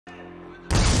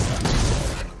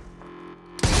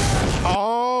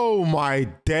 Oh my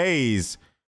days.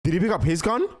 Did he pick up his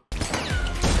gun?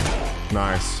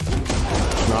 Nice.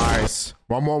 Nice.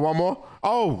 One more.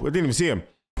 Oh, I didn't even see him.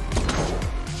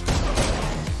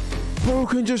 Bro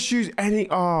can just use any,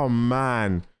 oh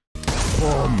man.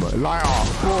 Boom, light up,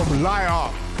 boom, light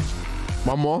up.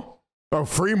 One more. Oh,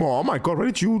 three more. Oh my God, where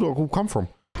did you all come from?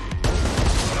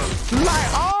 Light,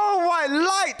 oh my,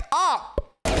 light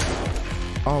up.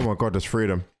 Oh my God, there's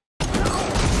freedom.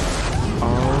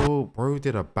 Oh, bro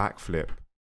did a backflip.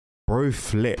 Bro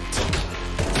flipped.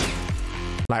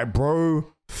 Like, bro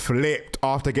flipped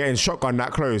after getting shotgun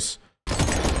that close.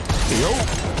 Yo.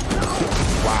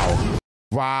 Wow.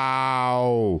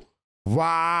 Wow.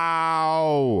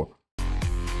 Wow.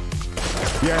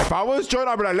 Yeah, if I was John,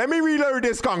 I'd be like, let me reload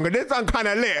this gun, because this gun kind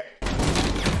of lit.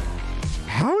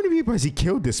 How many people has he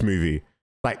killed this movie?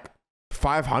 Like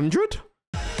 500?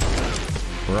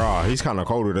 Bruh, he's kind of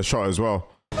cold with a shot as well.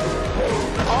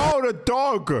 Oh, the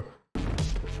dog.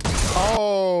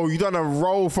 Oh, you done a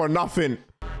roll for nothing.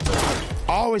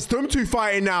 Oh, it's them two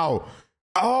fighting now.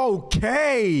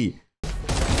 Okay.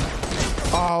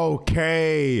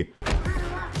 Okay.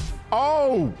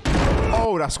 Oh.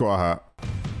 Oh, that's gotta hurt.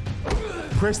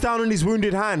 Press down on his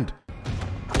wounded hand.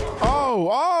 Oh,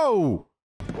 oh.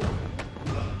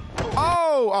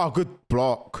 Oh, oh, good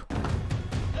block.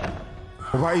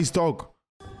 What about his dog?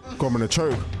 Got him in a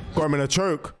choke. Got him in a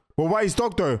choke. What about his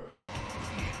dog though?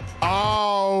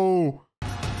 Oh.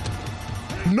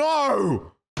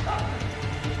 No.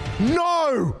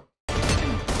 No.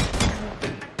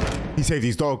 He saved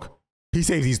his dog. He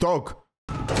saved his dog.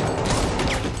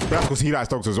 That's because he likes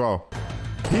dogs as well.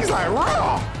 He's like,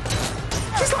 raw.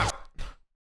 He's like,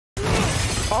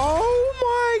 oh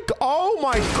my, oh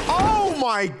my, oh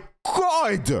my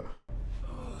God.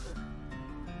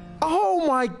 Oh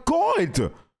my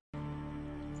God.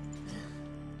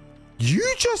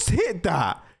 You just hit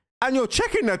that and you're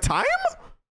checking the time?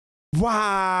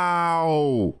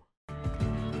 Wow.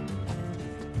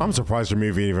 I'm surprised you're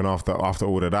moving even after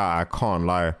all of that. I can't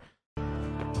lie.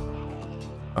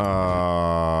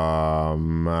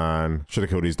 Man. Should have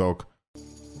killed his dog.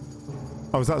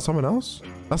 Oh, is that someone else?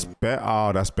 That's Bear.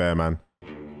 Oh, that's Bear, man.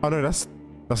 Oh, no, that's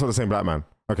not the same black man.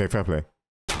 Okay, fair play.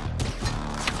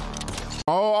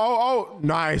 Oh,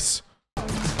 nice.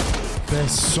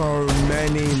 There's so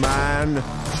many, man.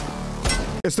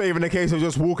 It's not even a case of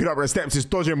just walking up the steps, it's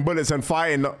dodging bullets and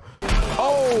fighting.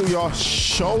 Oh, your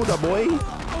shoulder, boy.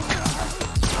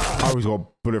 Oh, he's got a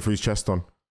bullet through his chest on.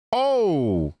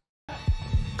 Oh.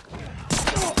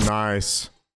 Nice.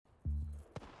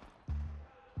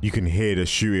 You can hear the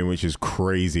shooting, which is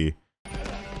crazy.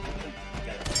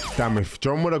 Damn, if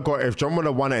John would have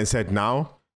won it and said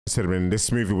now, instead of been,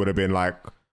 this movie would have been like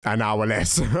an hour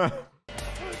less.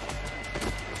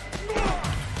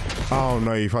 Oh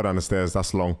no, you fell down the stairs.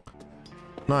 That's long.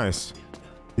 Nice.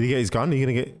 Did he get his gun?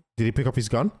 Did he pick up his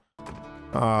gun?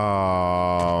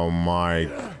 Oh my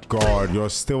god, you're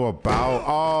still about.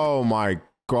 Oh my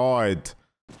god.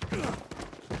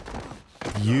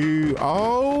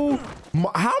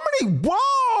 How many?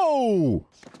 Whoa!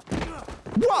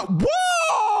 What?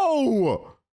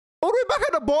 Whoa! All the way back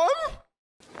at the bottom?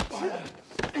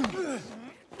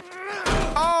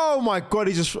 Oh my god,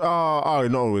 he just, oh,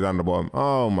 not all the way down the bottom.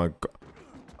 Oh my god.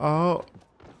 Oh.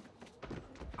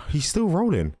 He's still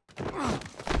rolling.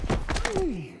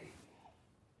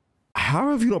 How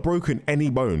have you not broken any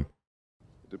bone?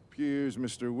 It appears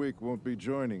Mr. Wick won't be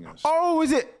joining us. Oh,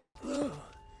 is it?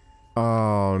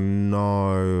 Oh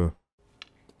no.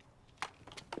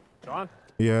 John?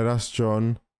 Yeah, that's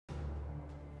John.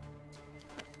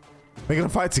 They're gonna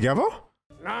fight together?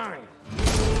 9.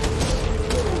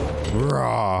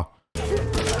 Rah.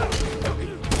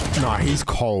 Nah, he's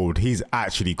cold. He's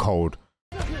actually cold.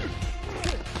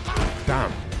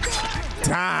 Damn.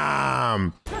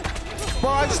 Damn. Bro,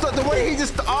 I just thought the way he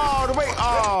just,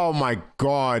 oh my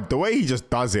god. The way he just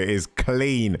does it is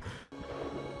clean.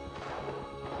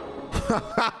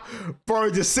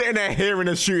 Bro, just sitting there hearing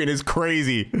the shooting is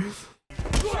crazy.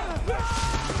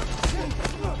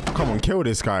 Come on, kill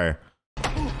this guy.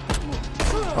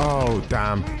 Oh,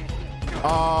 damn.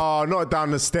 Oh, not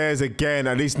down the stairs again.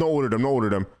 At least not all of them, not all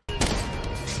of them.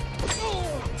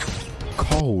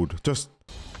 Cold. Just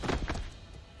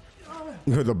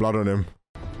look at the blood on him.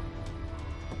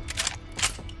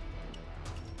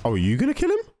 Oh, are you gonna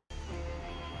kill him?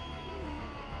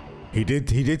 He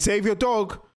did save your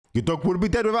dog. Your dog would be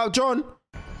dead without John.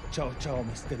 Ciao, ciao,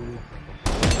 Mr. Wick.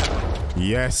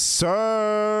 Yes,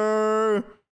 sir.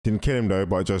 Didn't kill him though,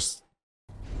 but just,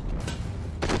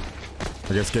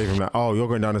 I guess gave him that. Oh, you're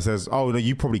going down the stairs. Oh no,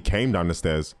 you probably came down the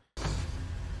stairs.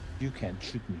 You can't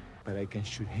shoot me, but I can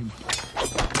shoot him.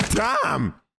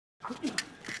 Damn!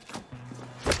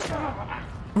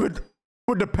 With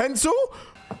the pencil?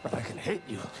 But I can hit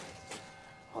you,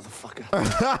 motherfucker.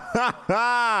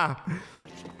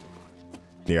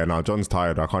 Yeah, no, John's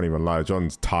tired. I can't even lie.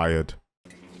 John's tired.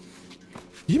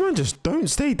 You man just don't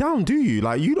stay down, do you?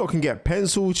 Like, you lot can get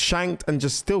penciled, shanked, and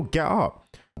just still get up.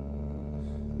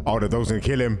 Oh, the dog's gonna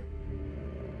kill him.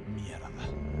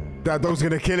 That dog's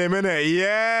gonna kill him, innit?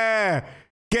 Yeah!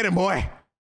 Get him, boy!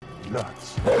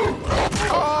 Nuts.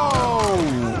 Oh!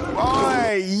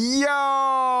 Oi!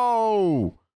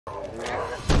 Yo!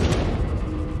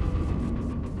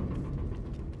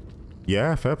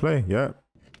 Yeah, fair play. Yeah.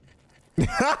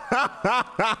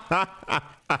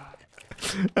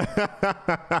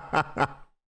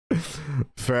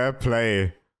 Fair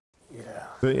play. Yeah.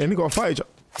 They only got to fight each other.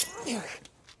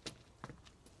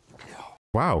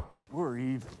 Wow. We're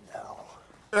even now.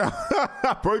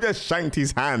 Bro just shanked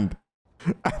his hand.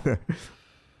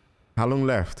 How long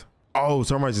left? Oh,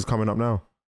 sunrise is coming up now.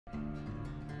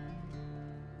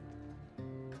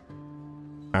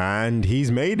 And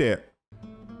he's made it.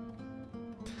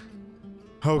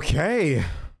 Okay.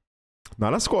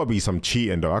 Now that's gotta be some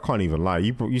cheating though. I can't even lie.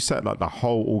 You set like the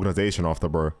whole organization after,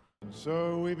 bro.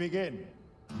 So we begin.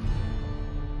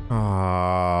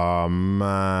 Ah,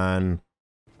 man.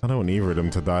 I don't want either of them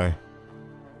to die.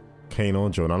 Kane or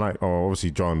John. I like, oh,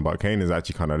 obviously John, but Kane is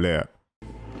actually kind of lit.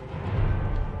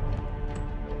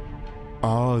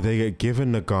 Oh, they get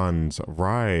given the guns.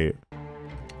 Right.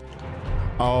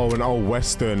 Oh, an old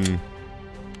Western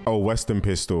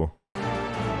pistol.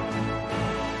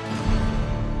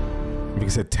 I think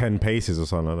it said 10 paces or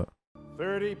something like that.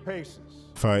 30 paces.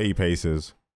 30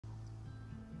 paces.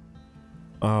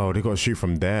 Oh, they got to shoot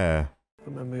from there.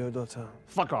 Remember your daughter.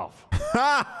 Fuck off.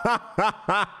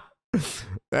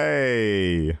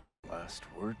 Hey. Last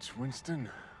words, Winston.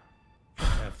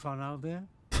 Have fun out there?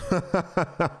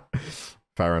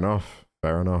 Fair enough.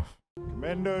 Fair enough.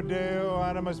 Commendo Deo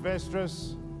animus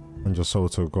vestris. And your soul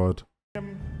to God.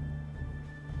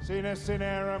 Sine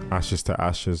cinerum. Ashes to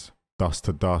ashes. Dust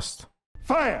to dust.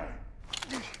 Fire!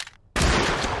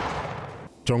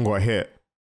 John got hit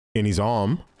in his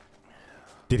arm.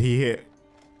 Did he hit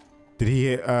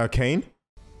Kane?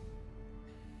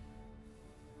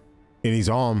 In his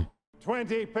arm.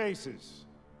 20 paces.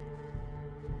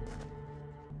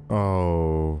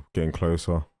 Oh, getting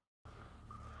closer.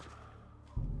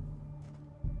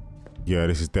 Yeah,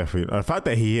 this is definitely... The fact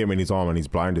that he hit him in his arm and he's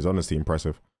blind is honestly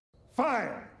impressive.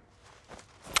 Fire!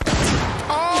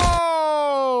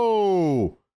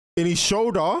 Oh! In his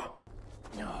shoulder?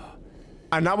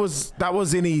 And that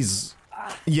was in his...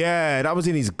 Yeah, that was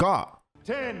in his gut.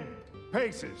 10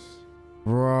 paces.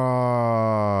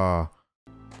 Bruh.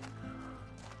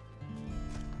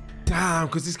 Damn,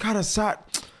 because it's kind of sad.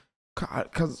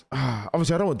 Because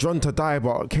obviously I don't want John to die,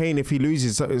 but Kane, if he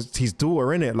loses his daughter,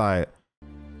 innit? Like...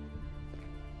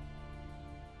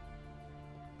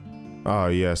 Oh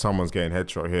yeah, someone's getting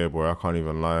headshot here, boy. I can't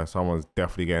even lie. Someone's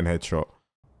definitely getting headshot.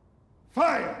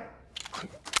 Fire!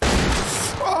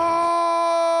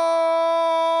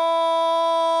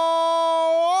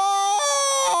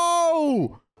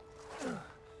 Oh!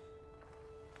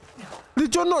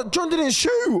 Did John not? John didn't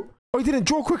shoot. Oh, he didn't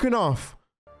draw quick enough.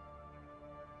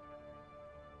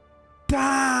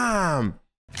 Damn.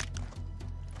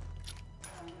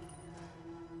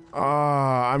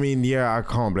 I mean, yeah, I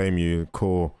can't blame you.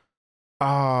 Cool.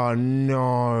 Oh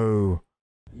no.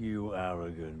 You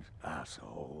arrogant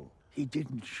asshole. He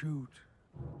didn't shoot.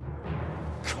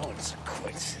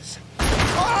 Consequences.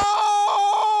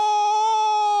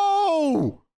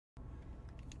 Oh!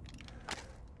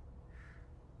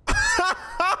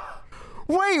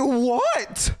 Wait,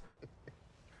 what?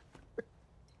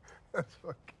 That's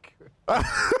fucking good.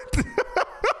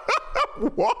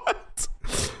 What?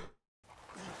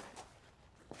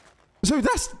 So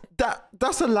that's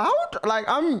allowed? Like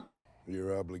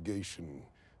Your obligation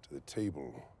to the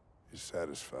table is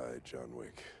satisfied, John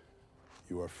Wick.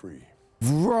 You are free.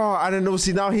 Right, I don't know.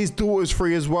 See, now his daughter's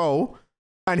free as well.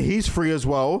 And he's free as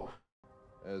well.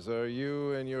 As are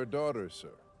you and your daughter,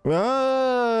 sir.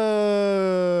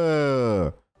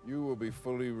 You will be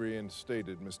fully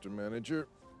reinstated, Mr. Manager.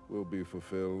 Will be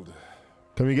fulfilled.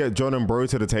 Can we get John and Bro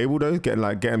to the table though? Get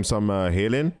him some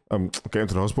healing. Get him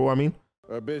to the hospital, I mean.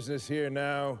 Our business here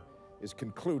now is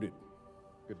concluded.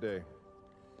 Good day.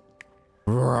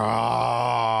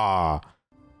 Rah.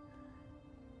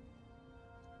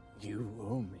 You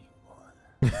owe me one.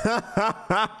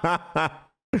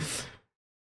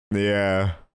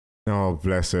 Yeah. Oh,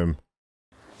 bless him.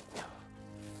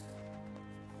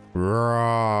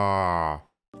 Rah.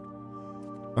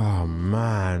 Oh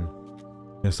man.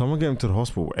 Yeah, someone get him to the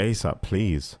hospital ASAP,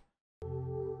 please.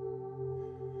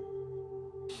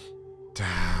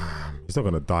 Damn. He's not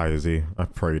gonna die, is he? I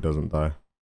pray he doesn't die.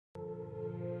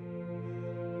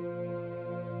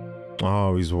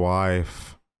 Oh, his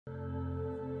wife.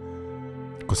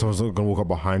 Because someone's gonna walk up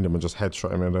behind him and just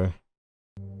headshot him in there.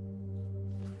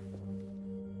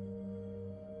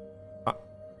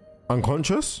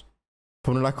 Unconscious?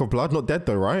 From the lack of blood? Not dead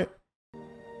though, right?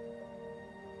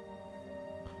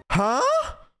 Huh?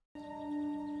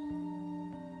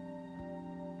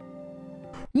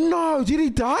 No, did he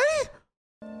die?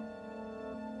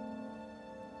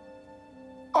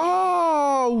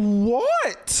 Oh,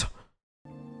 what?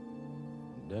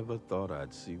 Never thought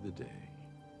I'd see the day.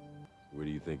 Where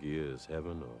do you think he is,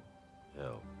 heaven or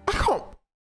hell? I can't.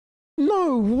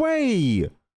 No way.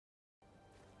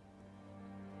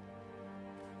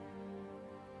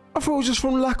 I thought it was just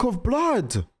from lack of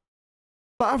blood.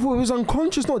 Like, I thought it was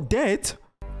unconscious, not dead.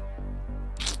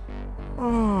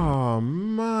 Oh,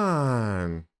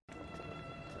 man.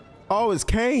 Oh, it's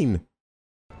Kane.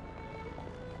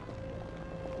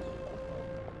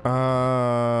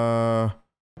 Oh!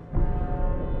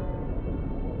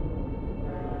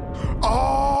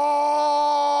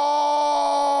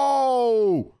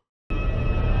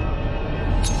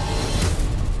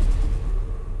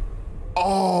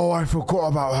 Oh, I forgot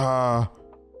about her.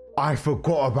 I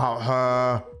forgot about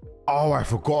her. Oh, I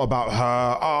forgot about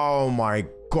her. Oh my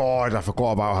God, I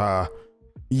forgot about her.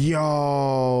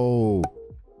 Yo.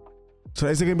 So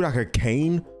is it gonna be like a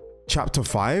Kane chapter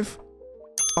 5?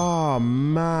 Oh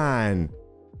man.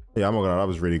 Yeah, I'm not gonna lie, that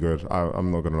was really good.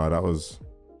 I'm not gonna lie, that was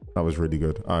really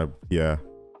good. Yeah.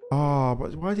 Oh,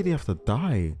 but why did he have to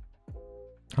die?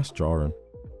 That's jarring.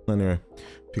 Anyway,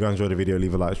 if you guys enjoyed the video,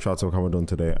 leave a like, subscribe to what I'm doing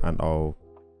today, and I'll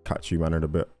catch you man in a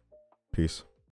bit. Peace.